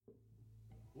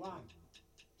1,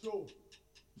 2,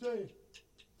 3,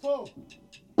 4.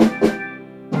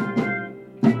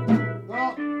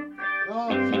 No,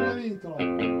 c'è l'intro.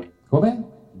 Come?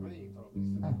 L'intro.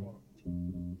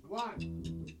 1,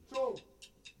 2,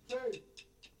 3,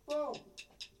 4.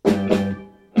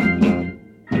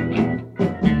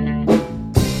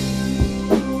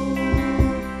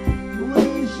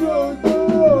 We should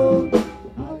go.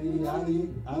 Ali.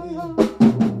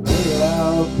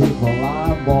 Hello, people,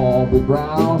 I'm Bobby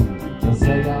Brown. They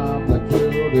say I'm the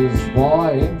cutest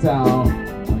boy in town.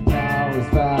 My car is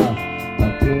fast, my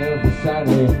teeth are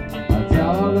shiny. I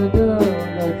tell them the good,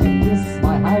 they can kiss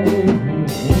my honey.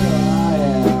 Here I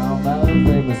am at a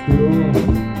famous school.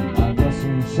 I'm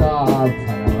dressing sharp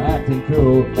and I'm acting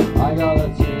cool. I got a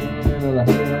cheerleader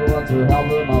here who wants to help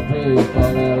with my paper.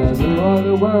 Let her do all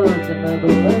the work and then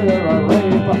later I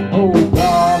rape. Oh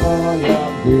God, I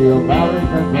am the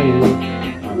American dream.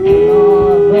 I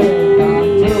think I'm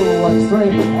too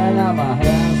extreme, and I'm a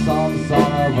handsome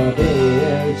son of a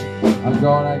bitch. I'm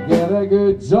gonna get a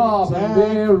good job and be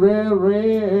real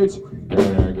rich. Get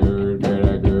a good.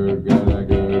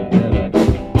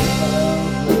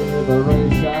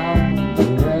 Liberation,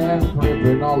 then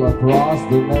creeping all across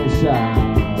the nation.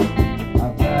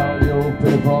 I tell you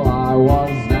people, I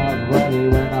was not ready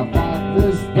when I found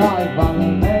this guy by the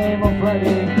name of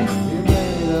Freddy. He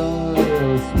made a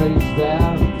little speech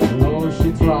then.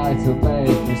 She tried to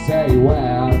make me say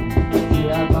when she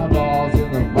had my balls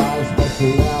in the vice, but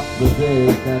she left the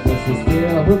dick. And this is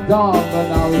still hooked on, but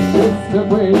now it's just a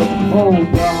queen. Oh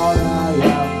God, I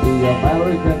am the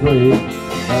American dream.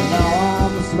 And now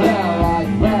I'm smell like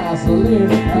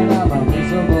Vaseline. And I'm a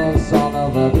miserable son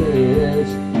of a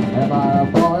bitch. Am I a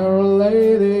boy or a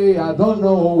lady? I don't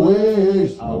know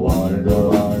which. I wonder.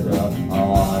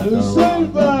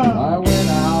 I went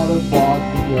out and bought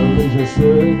me a leisure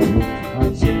suit. I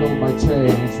jingled my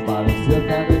change, but I'm still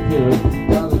kinda cute.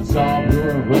 Got a job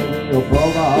doing radio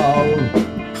promo,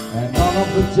 and none of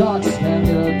the jocks can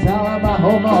you tell I'm a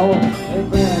homo. They've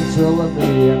been chilling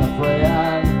me and a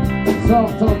friend, so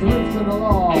drifting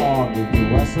along into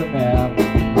S&M.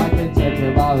 I can take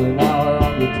about an hour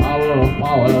on the Tower of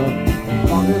Power, as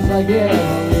long as I get a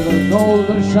little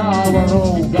golden shower.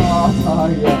 Oh God, I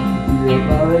am the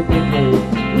American dream.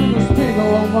 With a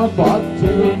stickle on my butt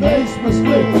till it makes me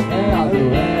scream. And I'll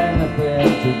do anything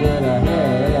to get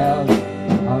ahead.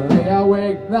 I'll lay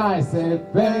awake nights and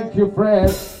thank you, Fred.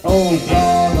 Oh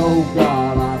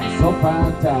God, I'm so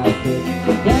fantastic.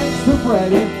 Thanks to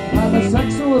Freddy, I'm a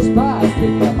sexual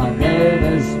spastic. And my name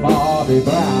is Bobby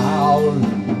Brown.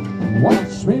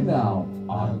 Watch me now,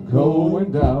 I'm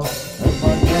going down. And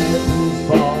my name is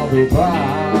Bobby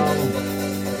Brown.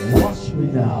 Watch me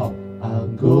now,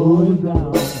 I'm going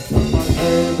down. And my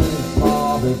name is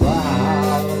Bobby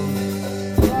Brown.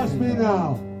 Watch me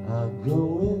now. I'm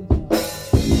going down. My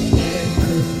name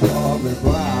is Bobby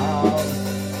Brown.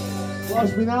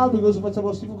 Watch me now because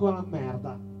facciamo schifo con la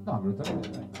merda. No, è venuta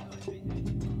bene.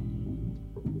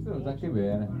 È venuta anche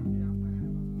bene.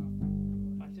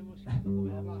 Facciamo schifo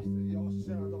come basta, io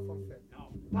se ne do forfè.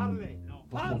 No,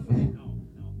 parli.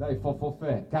 Dai,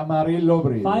 fofofè, Camarillo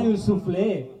Brillo. Fai un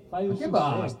soufflé. Ma che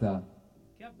basta?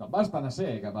 No, basta una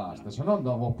sega, basta, se no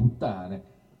andavo puttane.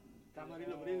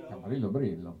 Camarillo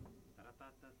Brillo.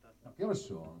 Ma che ore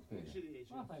sono? Si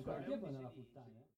dice. Ma fai ancora tempo nella puttana.